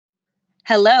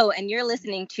Hello, and you're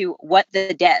listening to What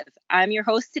the Dev. I'm your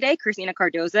host today, Christina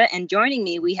Cardoza, and joining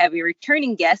me, we have a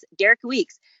returning guest, Derek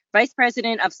Weeks, Vice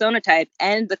President of Sonatype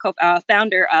and the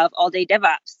co-founder of All Day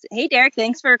DevOps. Hey, Derek,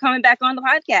 thanks for coming back on the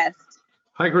podcast.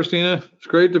 Hi, Christina. It's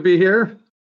great to be here.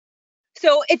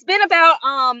 So it's been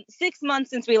about 6 months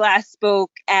since we last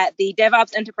spoke at the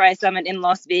DevOps Enterprise Summit in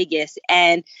Las Vegas.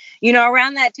 And,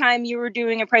 around that time, you were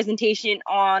doing a presentation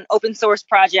on open source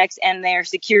projects and their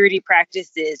security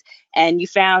practices. And you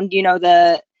found,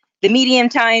 the median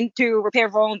time to repair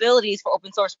vulnerabilities for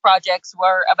open source projects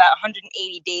were about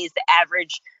 180 days. The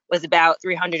average was about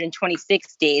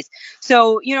 326 days.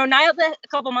 So, now that a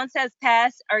couple months has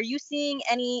passed, are you seeing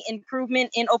any improvement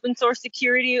in open source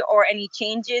security or any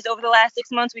changes over the last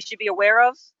 6 months we should be aware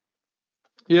of?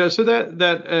 Yeah, so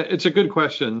that it's a good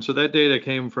question. So that data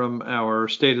came from our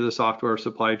State of the Software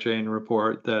Supply Chain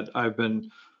report that I've been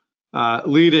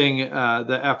leading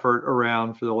the effort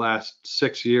around for the last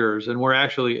 6 years, and we're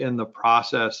actually in the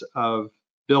process of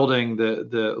building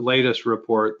the latest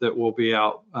report that will be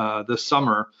out this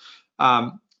summer.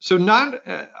 I'll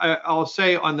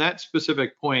say on that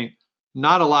specific point,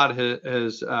 not a lot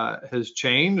has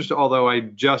changed. Although I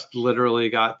just literally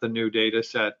got the new data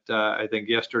set, I think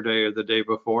yesterday or the day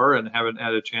before, and haven't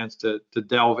had a chance to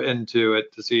delve into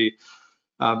it to see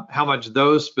how much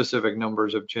those specific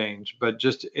numbers have changed. But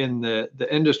just in the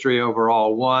industry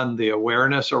overall, one, the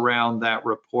awareness around that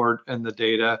report and the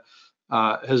data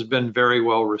has been very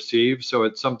well received. So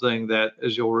it's something that,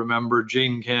 as you'll remember,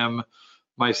 Gene Kim,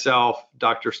 myself,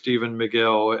 Dr. Stephen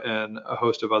McGill, and a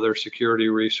host of other security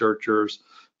researchers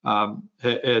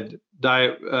had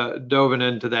dove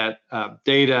into that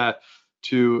data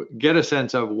to get a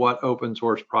sense of what open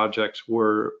source projects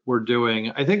were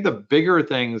doing. I think the bigger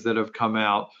things that have come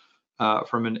out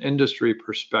from an industry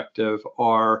perspective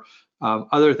are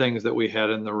other things that we had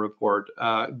in the report.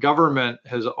 Government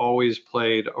has always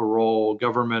played a role.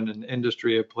 Government and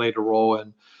industry have played a role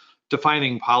in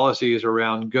defining policies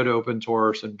around good open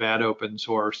source and bad open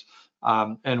source,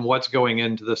 and what's going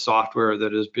into the software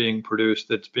that is being produced,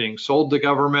 that's being sold to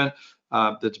government,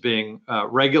 that's being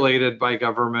regulated by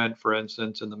government, for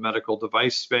instance, in the medical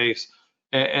device space.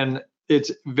 And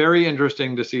it's very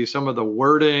interesting to see some of the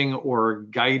wording or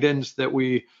guidance that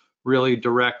we really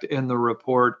direct in the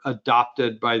report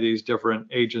adopted by these different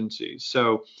agencies.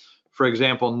 So, for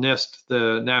example, NIST,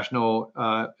 the National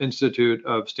Institute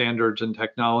of Standards and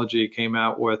Technology, came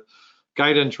out with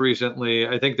guidance recently,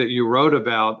 I think that you wrote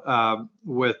about,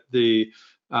 with the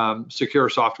secure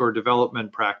software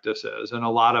development practices. And a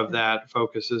lot of that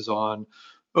focuses on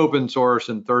open source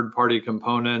and third-party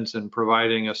components and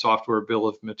providing a software bill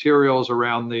of materials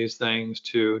around these things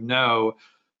to know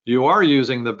you are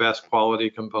using the best quality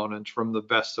components from the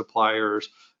best suppliers,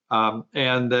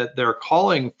 and that they're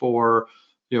calling for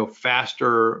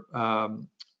faster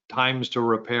times to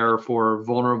repair for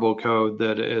vulnerable code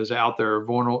that is out there,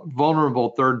 vulnerable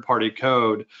third-party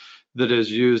code that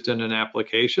is used in an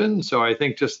application. So I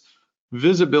think just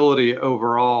visibility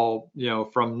overall,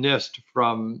 from NIST,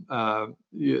 from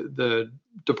the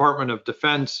Department of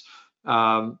Defense,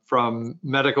 from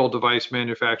medical device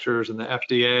manufacturers and the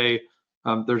FDA,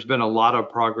 there's been a lot of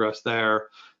progress there.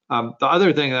 The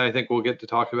other thing that I think we'll get to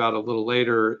talk about a little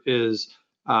later is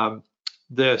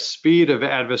the speed of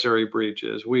adversary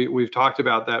breaches. We've talked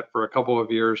about that for a couple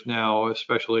of years now,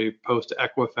 especially post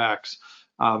Equifax,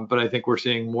 but I think we're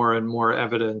seeing more and more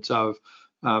evidence of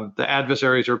the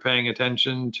adversaries are paying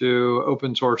attention to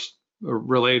open source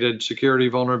related security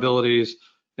vulnerabilities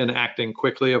and acting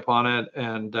quickly upon it.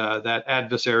 And that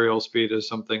adversarial speed is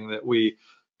something that we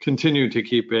continue to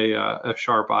keep a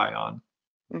sharp eye on.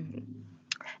 Mm-hmm.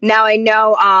 Now I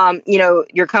know,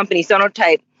 your company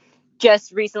Sonatype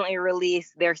just recently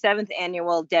released their 7th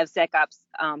annual DevSecOps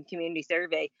community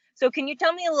survey. So can you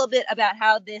tell me a little bit about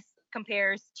how this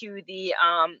compares to the,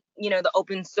 the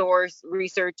open source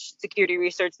research, security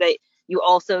research that you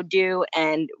also do,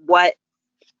 and what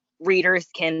readers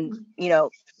can,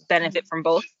 benefit from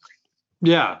both?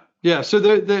 Yeah. So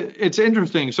it's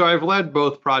interesting. So I've led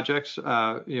both projects,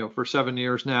 for 7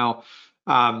 years now.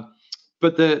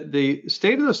 But the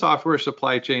State of the Software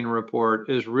Supply Chain report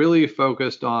is really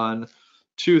focused on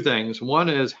two things. One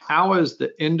is, how has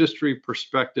the industry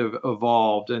perspective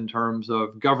evolved in terms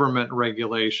of government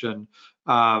regulation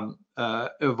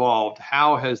evolved?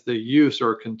 How has the use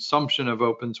or consumption of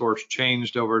open source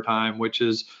changed over time, which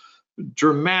is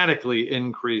dramatically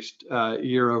increased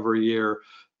year over year,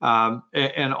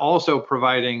 and also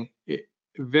providing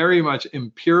very much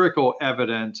empirical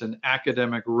evidence and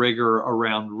academic rigor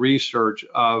around research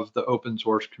of the open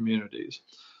source communities.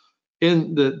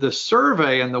 In the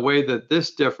survey, and the way that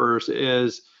this differs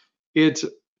is it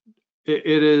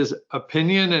is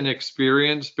opinion and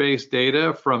experience-based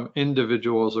data from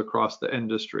individuals across the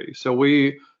industry. So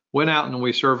we went out and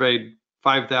we surveyed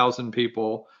 5,000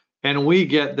 people, and we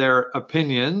get their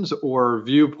opinions or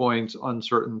viewpoints on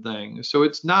certain things. So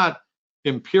it's not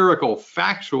empirical,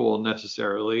 factual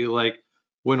necessarily. Like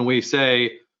when we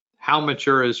say, how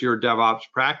mature is your DevOps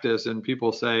practice? And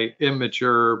people say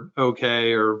immature,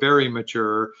 okay, or very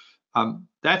mature.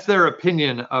 That's their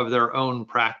opinion of their own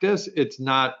practice. It's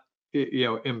not,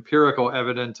 empirical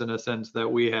evidence in a sense that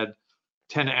we had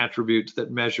 10 attributes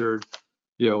that measured,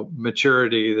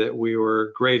 maturity that we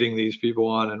were grading these people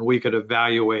on, and we could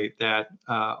evaluate that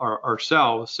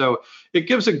ourselves. So it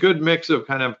gives a good mix of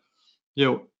kind of,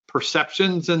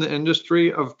 perceptions in the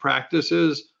industry of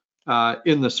practices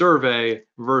in the survey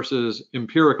versus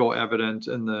empirical evidence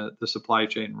in the supply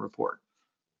chain report.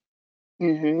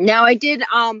 Mm-hmm. Now, I did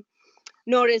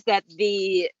notice that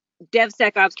the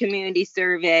DevSecOps community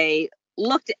survey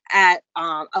looked at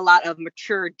a lot of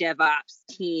mature DevOps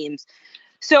teams.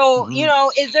 So,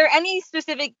 is there any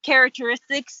specific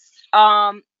characteristics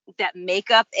that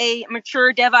make up a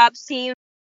mature DevOps team?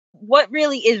 What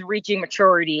really is reaching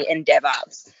maturity in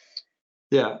DevOps?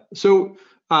 Yeah, so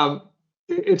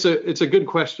it's a good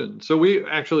question. So we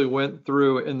actually went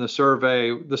through in the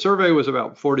survey. The survey was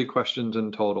about 40 questions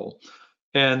in total.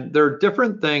 And there are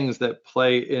different things that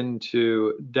play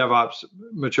into DevOps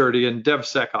maturity and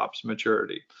DevSecOps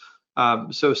maturity.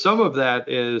 So some of that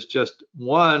is just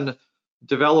one,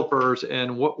 developers,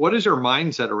 and what is your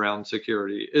mindset around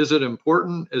security? Is it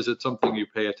important? Is it something you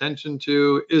pay attention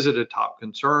to? Is it a top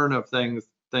concern of things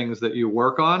that you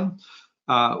work on?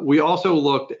 We also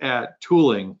looked at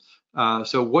tooling.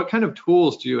 So what kind of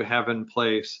tools do you have in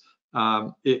place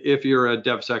if you're a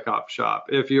DevSecOps shop?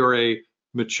 If you're a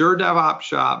mature DevOps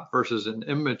shop versus an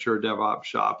immature DevOps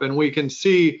shop, and we can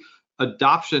see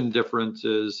adoption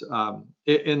differences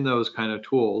in those kind of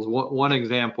tools. One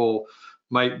example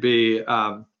might be,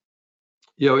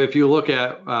 if you look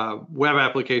at web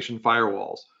application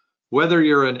firewalls, whether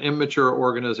you're an immature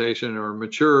organization or a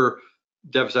mature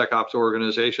DevSecOps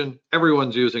organization,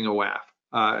 everyone's using a WAF.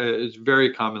 It's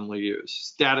very commonly used.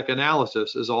 Static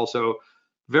analysis is also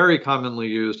very commonly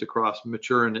used across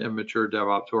mature and immature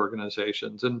DevOps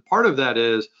organizations. And part of that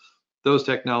is those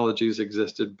technologies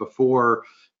existed before,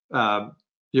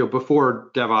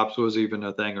 before DevOps was even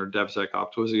a thing or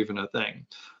DevSecOps was even a thing.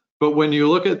 But when you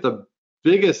look at the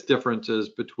biggest differences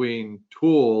between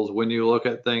tools, when you look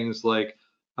at things like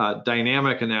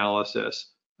dynamic analysis,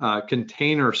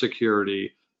 container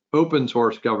security, open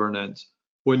source governance,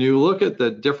 when you look at the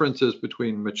differences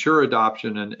between mature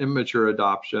adoption and immature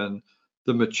adoption,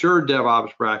 the mature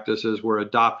DevOps practices were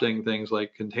adopting things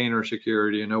like container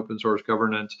security and open source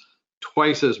governance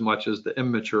twice as much as the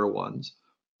immature ones.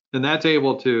 And that's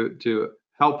able to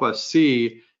help us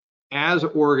see, as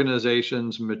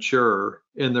organizations mature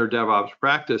in their DevOps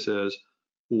practices,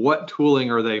 what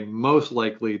tooling are they most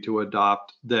likely to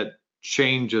adopt that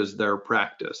changes their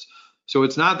practice. So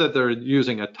it's not that they're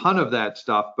using a ton of that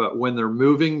stuff, but when they're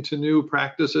moving to new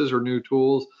practices or new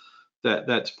tools,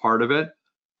 that's part of it.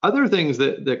 Other things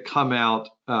that come out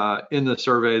in the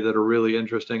survey that are really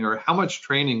interesting are how much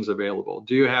training is available.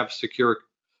 Do you have secure,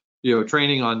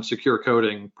 training on secure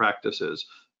coding practices?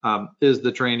 Is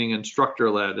the training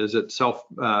instructor-led? Is it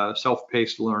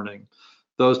self-paced learning?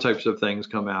 Those types of things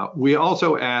come out. We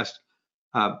also asked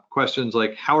questions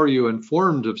like, how are you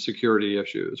informed of security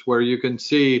issues? Where you can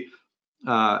see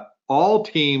all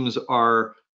teams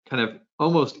are kind of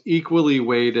almost equally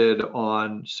weighted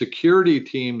on security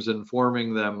teams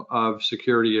informing them of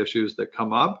security issues that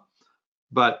come up.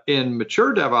 But in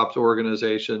mature DevOps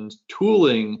organizations,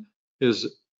 tooling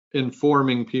is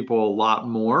informing people a lot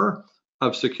more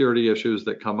of security issues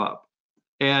that come up.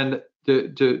 And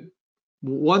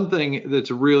one thing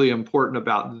that's really important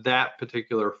about that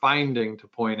particular finding to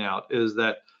point out is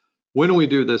that when we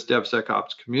do this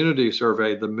DevSecOps community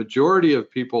survey, the majority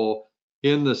of people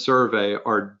in the survey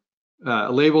are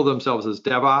label themselves as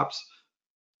DevOps,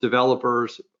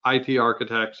 developers, IT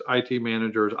architects, IT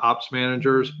managers, ops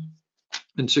managers,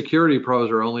 and security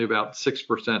pros are only about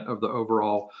 6% of the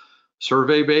overall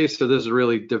survey base. So this is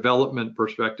really development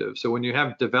perspective. So when you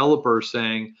have developers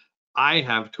saying, I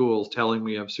have tools telling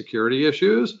me of security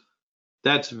issues,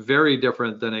 that's very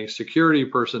different than a security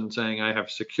person saying, I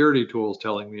have security tools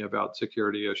telling me about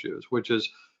security issues, which is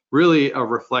really a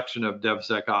reflection of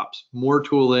DevSecOps. More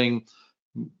tooling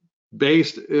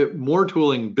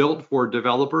built for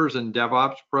developers and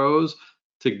DevOps pros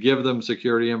to give them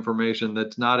security information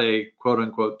that's not a quote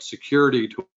unquote security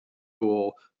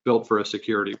tool built for a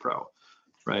security pro,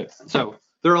 right? So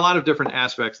there are a lot of different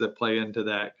aspects that play into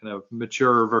that kind of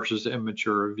mature versus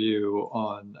immature view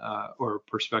on or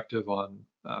perspective on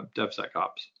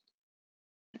DevSecOps.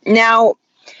 Now,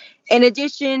 in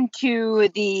addition to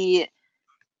the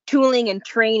tooling and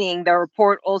training, the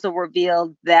report also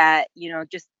revealed that,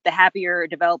 just the happier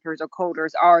developers or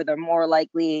coders are, the more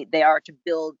likely they are to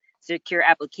build secure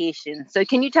applications. So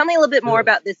can you tell me a little bit more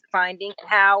about this finding and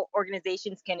how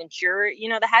organizations can ensure,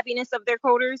 the happiness of their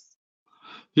coders?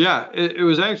 Yeah, it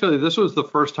was actually, this was the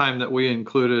first time that we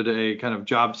included a kind of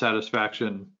job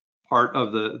satisfaction part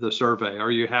of the survey.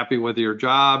 Are you happy with your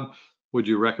job? Would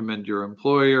you recommend your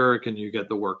employer? Can you get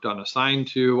the work done assigned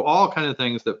to? All kind of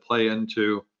things that play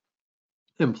into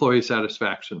employee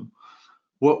satisfaction.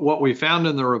 What we found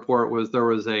in the report was there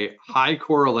was a high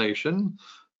correlation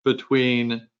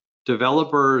between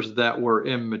developers that were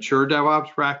in mature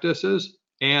DevOps practices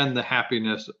and the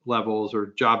happiness levels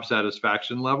or job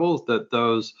satisfaction levels that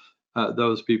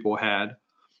those people had.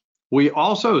 We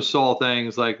also saw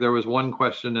things like, there was one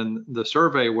question in the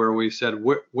survey where we said,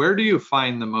 where do you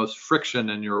find the most friction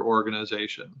in your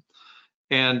organization?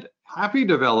 And happy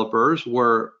developers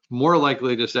were more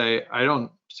likely to say, I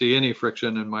don't see any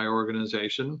friction in my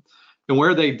organization. And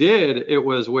where they did, it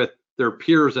was with their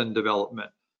peers in development.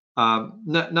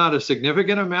 Not a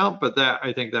significant amount, but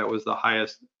I think that was the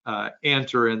highest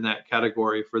answer in that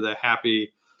category for the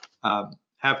happy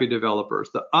developers.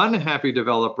 The unhappy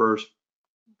developers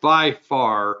by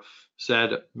far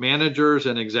said managers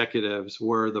and executives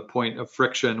were the point of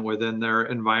friction within their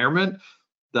environment.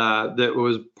 That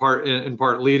was in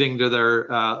part leading to their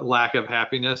lack of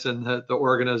happiness in the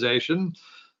organization.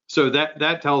 So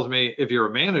that tells me, if you're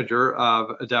a manager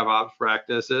of a DevOps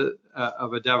practice,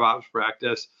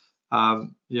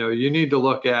 you need to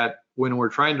look at, when we're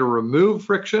trying to remove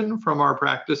friction from our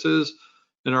practices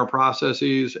and our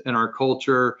processes and our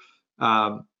culture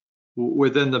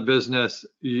within the business,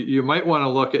 you might want to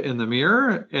look in the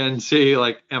mirror and see,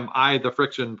 like, am I the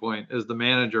friction point as the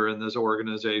manager in this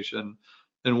organization?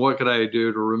 And what could I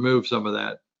do to remove some of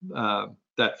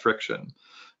that friction?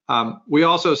 We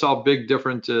also saw big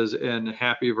differences in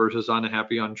happy versus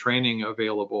unhappy on training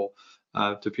available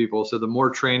to people. So the more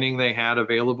training they had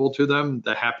available to them,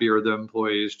 the happier the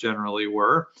employees generally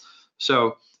were.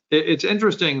 So it's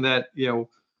interesting that,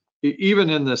 even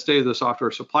in the State of the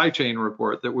Software Supply Chain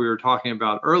report that we were talking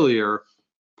about earlier,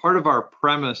 part of our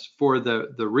premise for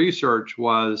the research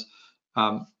was,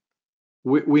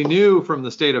 we knew from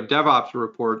the State of DevOps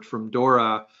report from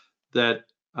DORA that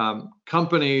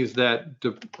companies that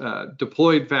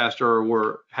deployed faster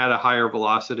or had a higher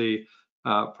velocity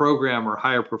program or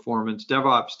higher performance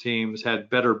DevOps teams had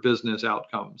better business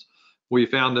outcomes. We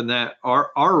found in that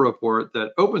our report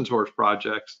that open source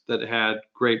projects that had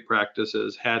great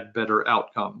practices had better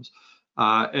outcomes.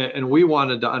 And we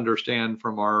wanted to understand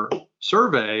from our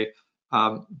survey,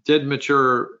 did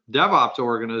mature DevOps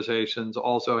organizations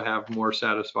also have more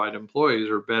satisfied employees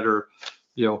or better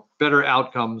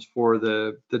outcomes for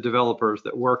the developers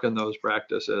that work in those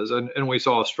practices? And we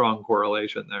saw a strong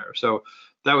correlation there. So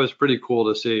that was pretty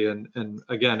cool to see. And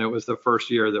again, it was the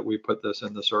first year that we put this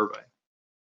in the survey.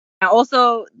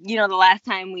 Also, the last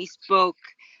time we spoke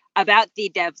about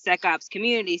the DevSecOps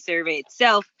community survey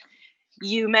itself,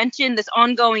 you mentioned this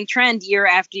ongoing trend year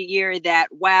after year that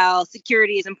while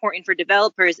security is important for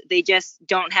developers, they just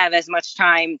don't have as much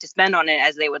time to spend on it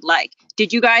as they would like.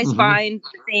 Did you guys find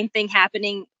the same thing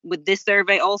happening with this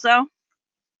survey also?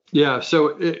 Yeah,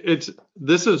 so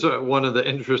this is one of the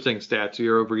interesting stats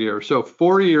year over year. So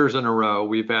 4 years in a row,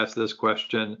 we've asked this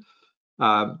question,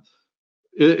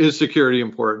 is security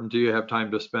important? Do you have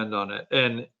time to spend on it?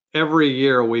 And every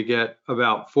year we get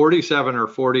about 47 or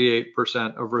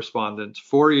 48% of respondents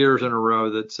 4 years in a row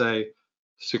that say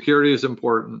security is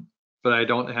important, but I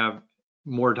don't have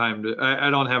I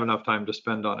don't have enough time to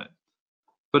spend on it.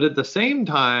 But at the same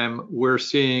time, we're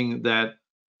seeing that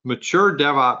mature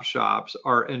DevOps shops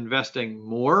are investing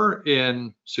more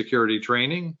in security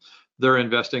training. They're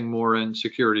investing more in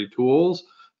security tools.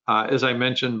 As I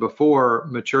mentioned before,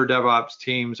 mature DevOps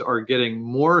teams are getting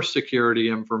more security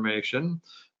information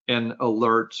and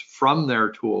alerts from their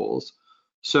tools.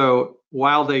 So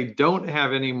while they don't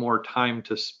have any more time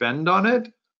to spend on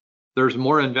it, there's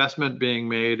more investment being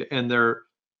made and they're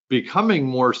becoming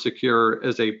more secure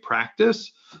as a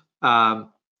practice. And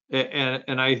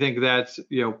I think that's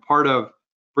part of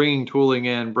bringing tooling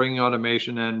in, bringing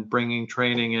automation in, bringing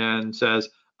training in, says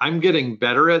I'm getting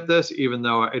better at this, even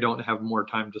though I don't have more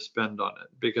time to spend on it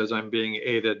because I'm being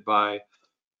aided by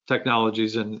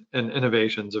technologies and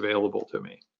innovations available to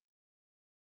me.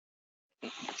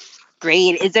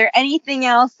 Great. Is there anything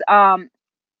else,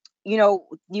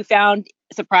 you found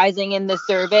surprising in this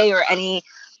survey, or any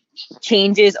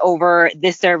changes over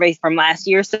this survey from last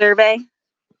year's survey?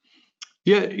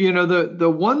 Yeah, the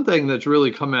one thing that's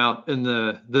really come out in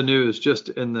the news just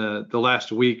in the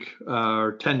last week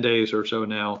or 10 days or so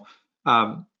now,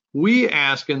 we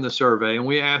ask in the survey, and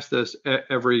we ask this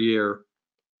every year,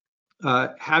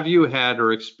 have you had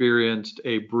or experienced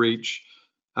a breach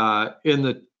in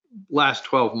the last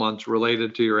 12 months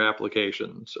related to your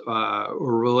applications, or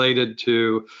related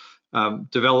to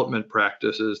development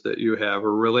practices that you have,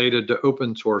 or related to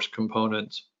open source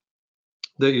components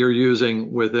that you're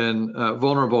using within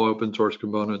vulnerable open source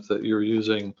components that you're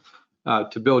using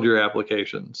to build your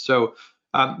applications. So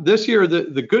this year,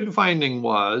 the good finding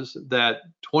was that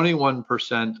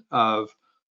 21% of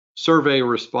survey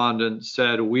respondents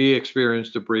said we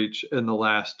experienced a breach in the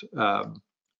last,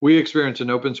 we experienced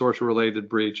an open source related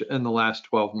breach in the last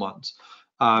 12 months.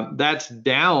 That's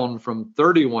down from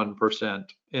 31%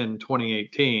 in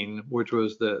 2018, which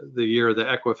was the year the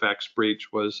Equifax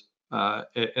breach was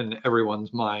in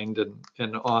everyone's mind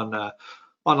and on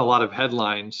a lot of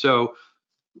headlines. So,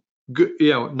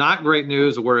 not great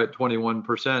news. We're at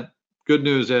 21%. Good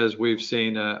news is we've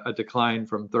seen a decline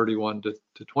from 31 to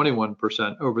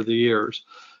 21% over the years.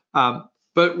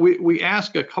 But we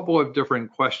ask a couple of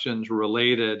different questions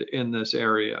related in this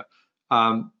area.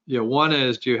 One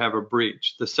is, do you have a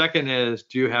breach? The second is,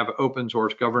 do you have open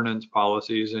source governance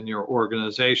policies in your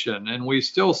organization? And we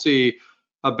still see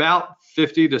about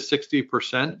 50 to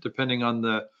 60%, depending on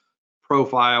the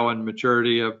profile and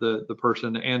maturity of the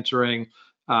person answering.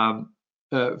 50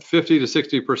 to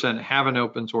 60% have an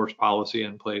open source policy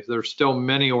in place. There's still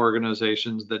many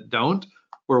organizations that don't,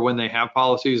 or when they have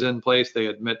policies in place, they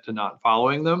admit to not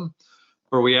following them.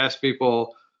 Or we ask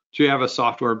people, do you have a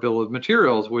software bill of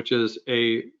materials, which is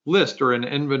a list or an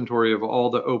inventory of all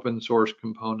the open source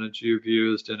components you've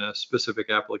used in a specific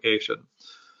application?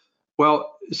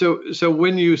 Well, so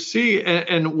when you see,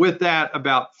 and with that,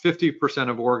 about 50%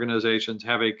 of organizations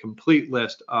have a complete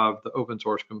list of the open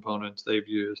source components they've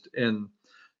used in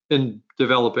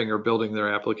developing or building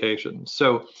their applications.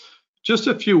 So just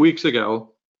a few weeks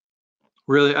ago,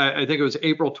 really, I think it was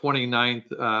April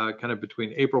 29th, kind of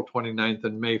between April 29th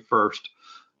and May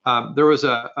 1st, there was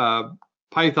a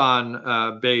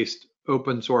Python-based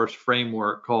open source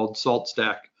framework called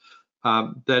SaltStack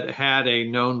that had a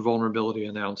known vulnerability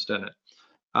announced in it.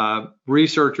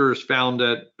 Researchers found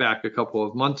it back a couple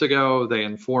of months ago. They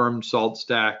informed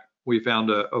SaltStack, we found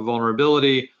a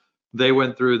vulnerability. They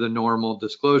went through the normal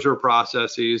disclosure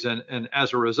processes, and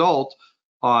as a result,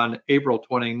 on April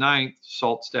 29th,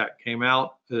 SaltStack came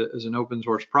out as an open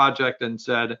source project and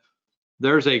said,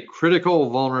 there's a critical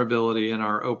vulnerability in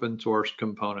our open source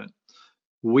component.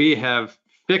 We have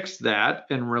fixed that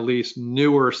and released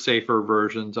newer, safer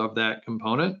versions of that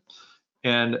component,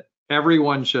 and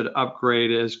everyone should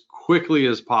upgrade as quickly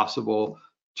as possible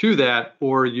to that,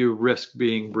 or you risk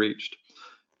being breached.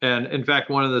 And in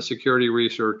fact, one of the security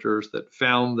researchers that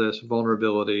found this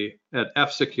vulnerability at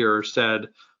F-Secure said,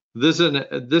 this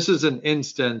is an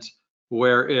instance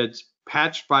where it's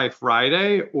patched by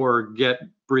Friday or get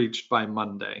breached by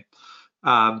Monday.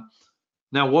 Now,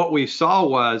 what we saw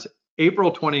was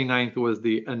April 29th was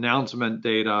the announcement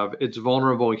date of it's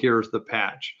vulnerable, here's the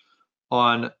patch.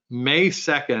 On May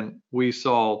 2nd, we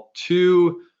saw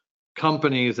two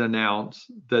companies announce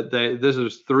that this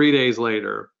was 3 days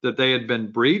later, that they had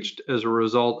been breached as a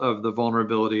result of the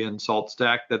vulnerability in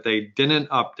SaltStack, that they didn't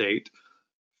update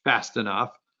fast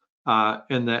enough,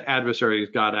 and the adversaries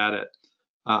got at it.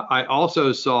 I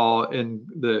also saw in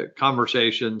the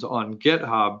conversations on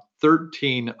GitHub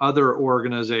 13 other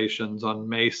organizations on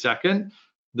May 2nd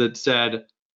that said,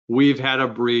 we've had a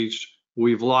breach,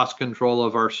 we've lost control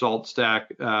of our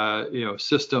SaltStack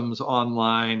systems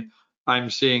online.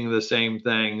 I'm seeing the same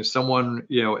thing. Someone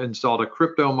installed a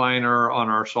crypto miner on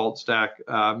our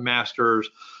SaltStack masters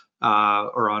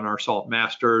or on our Salt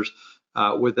masters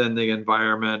within the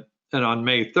environment. And on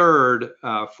May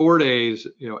 3rd, 4 days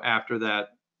after that,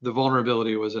 the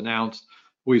vulnerability was announced,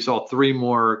 we saw 3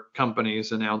 more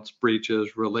companies announce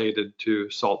breaches related to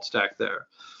SaltStack there.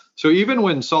 So even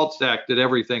when SaltStack did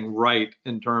everything right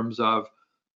in terms of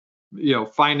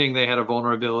finding they had a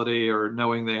vulnerability or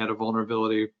knowing they had a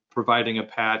vulnerability, providing a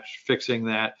patch, fixing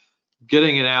that,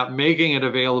 getting it out, making it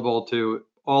available to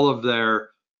all of their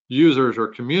users or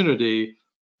community,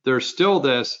 there's still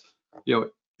this,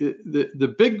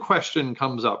 the big question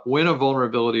comes up when a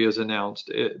vulnerability is announced.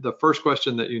 The first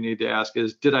question that you need to ask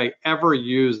is, did I ever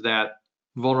use that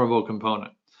vulnerable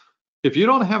component? If you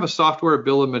don't have a software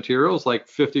bill of materials like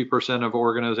 50% of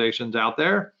organizations out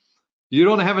there, you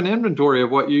don't have an inventory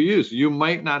of what you use. You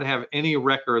might not have any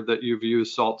record that you've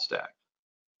used SaltStack.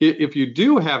 if you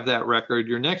do have that record,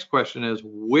 your next question is,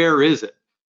 where is it,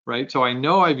 right? So I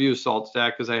know I've used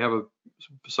SaltStack because I have a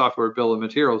software bill of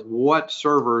materials. What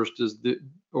servers does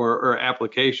or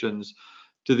applications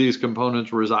do these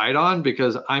components reside on?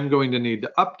 Because I'm going to need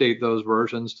to update those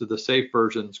versions to the safe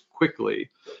versions quickly,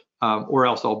 or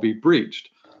else I'll be breached.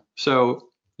 So,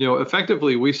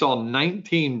 effectively, we saw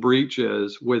 19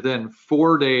 breaches within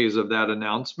 4 days of that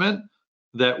announcement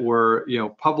that were,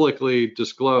 publicly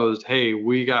disclosed. Hey,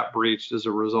 we got breached as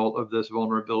a result of this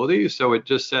vulnerability. So it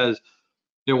just says,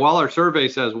 while our survey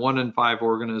says 1 in 5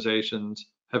 organizations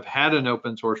have had an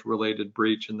open source related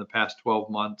breach in the past 12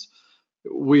 months,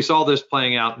 we saw this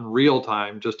playing out in real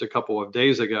time just a couple of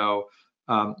days ago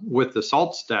with the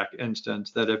SaltStack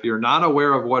instance, that if you're not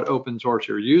aware of what open source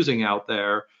you're using out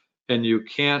there and you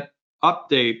can't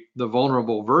update the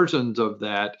vulnerable versions of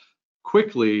that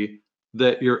quickly,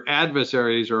 that your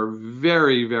adversaries are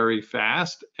very, very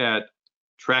fast at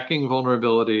tracking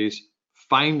vulnerabilities,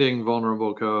 finding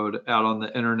vulnerable code out on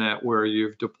the internet where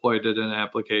you've deployed it in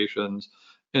applications,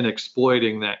 and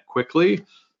exploiting that quickly.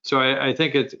 So I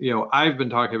think it's, I've been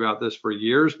talking about this for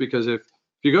years, because if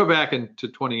you go back into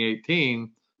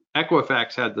 2018,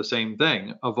 Equifax had the same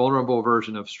thing. A vulnerable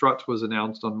version of Struts was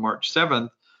announced on March 7th,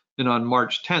 and on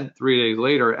March 10th, 3 days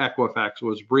later, Equifax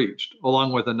was breached,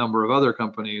 along with a number of other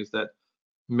companies that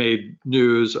made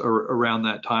news around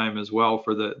that time as well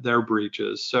for their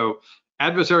breaches. So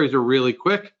adversaries are really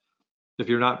quick. If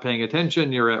you're not paying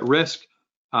attention, you're at risk.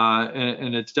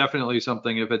 And it's definitely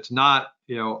something, if it's not,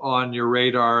 on your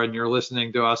radar and you're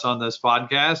listening to us on this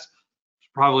podcast, it's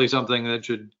probably something that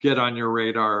should get on your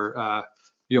radar,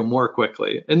 more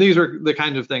quickly. And these are the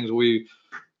kinds of things we,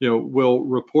 will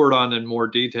report on in more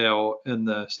detail in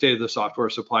the State of the Software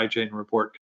Supply Chain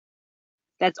report.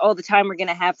 That's all the time we're going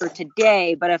to have for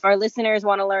today. But if our listeners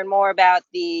want to learn more about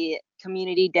the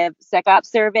Community DevSecOps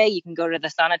survey, you can go to the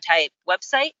Sonatype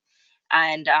website,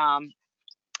 and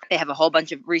they have a whole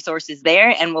bunch of resources there.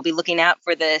 And we'll be looking out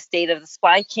for the State of the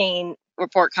Supply Chain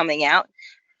report coming out.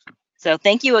 So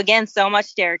thank you again so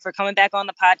much, Derek, for coming back on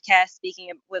the podcast,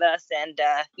 speaking with us, and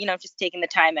just taking the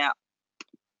time out.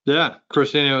 Yeah,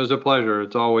 Christina, it was a pleasure.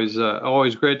 It's always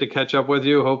great to catch up with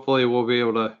you. Hopefully we'll be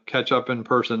able to catch up in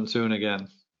person soon again.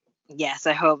 Yes,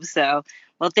 I hope so.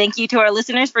 Well, thank you to our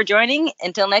listeners for joining.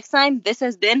 Until next time, this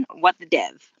has been What the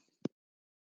Dev.